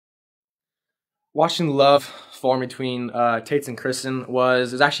Watching love form between Tates and Kristen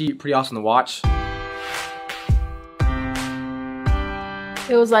was actually pretty awesome to watch.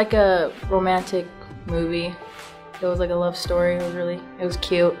 It was like a romantic movie. It was like a love story. It was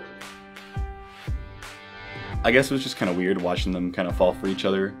cute. I guess it was just kind of weird watching them kind of fall for each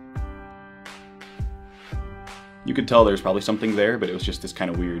other. You could tell there's probably something there, but it was just this kind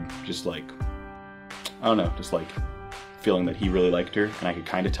of weird, just like, I don't know, just like feeling that he really liked her, and I could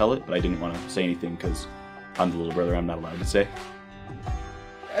kind of tell it, but I didn't want to say anything because I'm the little brother, I'm not allowed to say.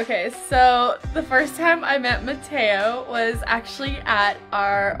 Okay, so the first time I met Mateo was actually at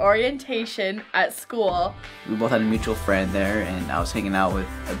our orientation at school. We both had a mutual friend there, and I was hanging out with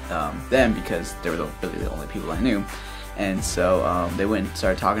them because they were really the only people I knew. And so they went and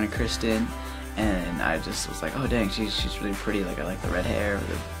started talking to Kristen, and I just was like, oh dang, she's really pretty. Like, I like the red hair,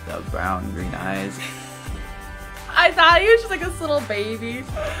 the brown, green eyes. I thought he was just like this little baby.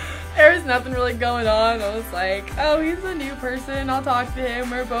 There was nothing really going on. I was like, oh, he's a new person. I'll talk to him.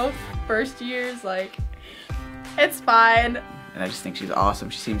 We're both first years. Like, it's fine. And I just think she's awesome.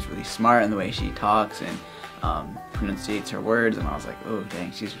 She seems really smart in the way she talks and pronunciates her words. And I was like, oh,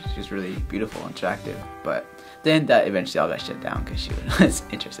 dang, she's really beautiful and attractive. But then that eventually all got shut down because she was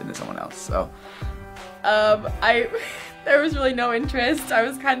interested in someone else. So, there was really no interest. I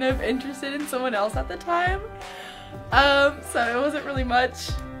was kind of interested in someone else at the time. So it wasn't really much.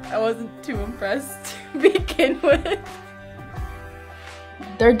 I wasn't too impressed to begin with.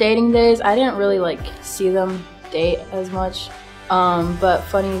 Their dating days, I didn't really like see them date as much. But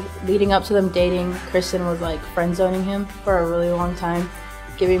funny, leading up to them dating, Kristen was like friend zoning him for a really long time,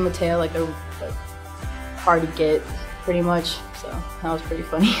 giving Mateo like a hard to get, pretty much. So that was pretty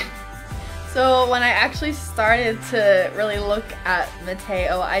funny. So when I actually started to really look at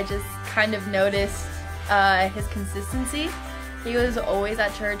Mateo, I just kind of noticed his consistency. He was always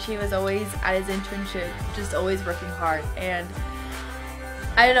at church, he was always at his internship, just always working hard, and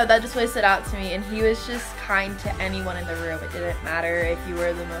I don't know, that just really stood out to me. And he was just kind to anyone in the room. It didn't matter if you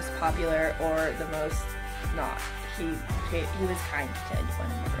were the most popular or the most not. He was kind to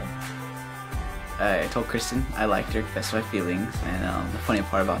anyone in the room. I told Kristen I liked her, confessed my feelings, and the funny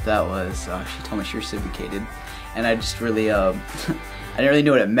part about that was she told me she reciprocated, and I just really I didn't really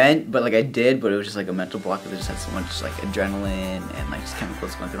know what it meant, but like I did, but it was just like a mental block because I just had so much like adrenaline and like just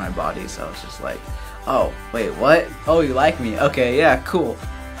chemicals going through my body, so I was just like, oh, wait, what? Oh, you like me? Okay, yeah, cool.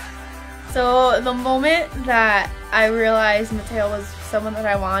 So the moment that I realized Mateo was someone that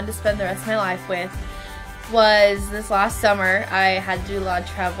I wanted to spend the rest of my life with was this last summer. I had to do a lot of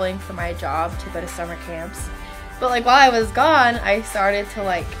traveling for my job to go to summer camps. But like while I was gone, I started to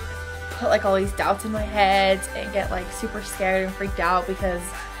like put like all these doubts in my head and get like super scared and freaked out because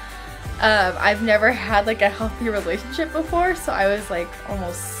I've never had like a healthy relationship before, so I was like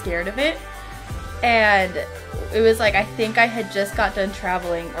almost scared of it. And it was like, I think I had just got done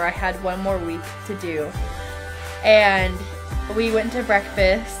traveling, or I had one more week to do, and we went to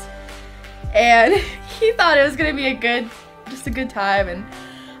breakfast and he thought it was gonna be just a good time, and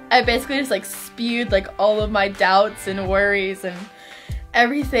I basically just like spewed like all of my doubts and worries and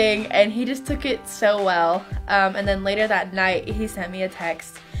everything, and he just took it so well. And then later that night he sent me a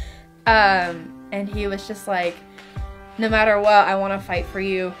text, and he was just like, no matter what, I want to fight for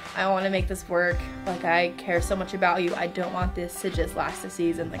you. I want to make this work. Like, I care so much about you. I don't want this to just last a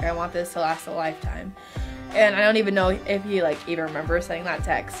season. Like, I want this to last a lifetime. And I don't even know if he like even remembers sending that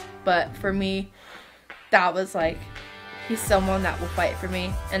text, but for me, that was like, he's someone that will fight for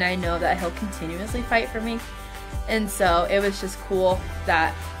me, and I know that he'll continuously fight for me. And so it was just cool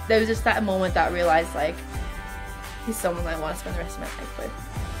that there was just that moment that I realized like, he's someone I want to spend the rest of my life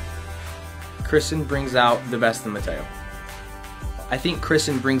with. Kristen brings out the best in Mateo. I think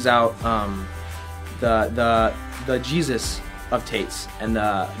Kristen brings out the Jesus of Tate's, and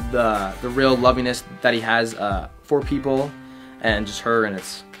the real lovingness that he has for people and just her, and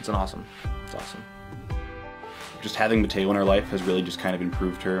it's awesome. It's awesome. Just having Mateo in her life has really just kind of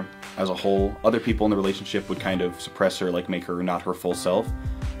improved her as a whole. Other people in the relationship would kind of suppress her, like make her not her full self,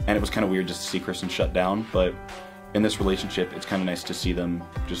 and it was kind of weird just to see Kristen shut down. But in this relationship, it's kind of nice to see them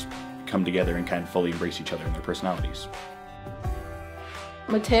just come together and kind of fully embrace each other and their personalities.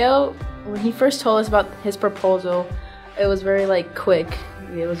 Mateo, when he first told us about his proposal, it was very like quick.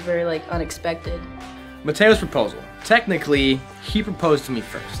 It was very like unexpected. Mateo's proposal. Technically, he proposed to me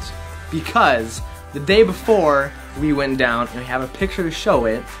first, because the day before we went down, and we have a picture to show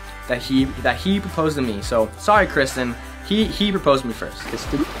it, that he proposed to me. So sorry, Kristen, he proposed to me first.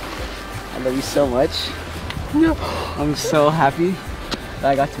 Kristen, I love you so much. I'm so happy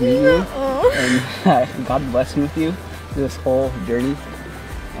that I got to meet you, and God blessed me with you through this whole journey.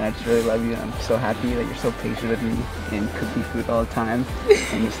 and I just really love you. I'm so happy that you're so patient with me and cook me food all the time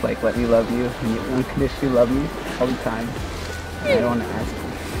and just like let me love you and you unconditionally love me all the time. And I don't want to ask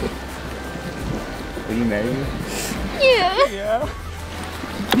you, will you marry me? Yeah. Yeah.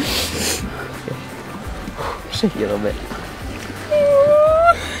 Shake you a little bit.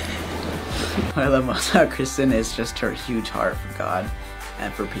 What I love most about Kristen is just her huge heart for God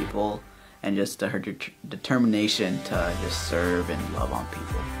and for people, and just her determination to just serve and love on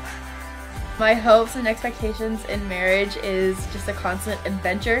people. My hopes and expectations in marriage is just a constant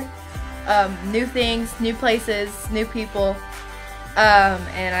adventure. New things, new places, new people.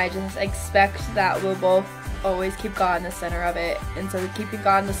 And I just expect that we'll both always keep God in the center of it. And so keeping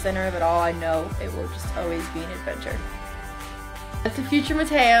God in the center of it all, I know it will just always be an adventure. To future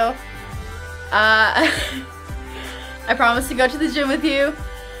Mateo, I promise to go to the gym with you.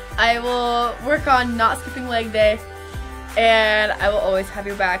 I will work on not skipping leg day, and I will always have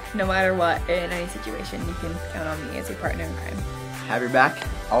your back no matter what in any situation. You can count on me as your partner in crime. Have your back,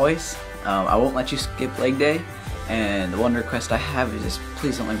 always. I won't let you skip leg day, and the one request I have is just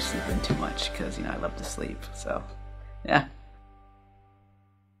please don't let me sleep in too much, because, you know, I love to sleep, so, yeah.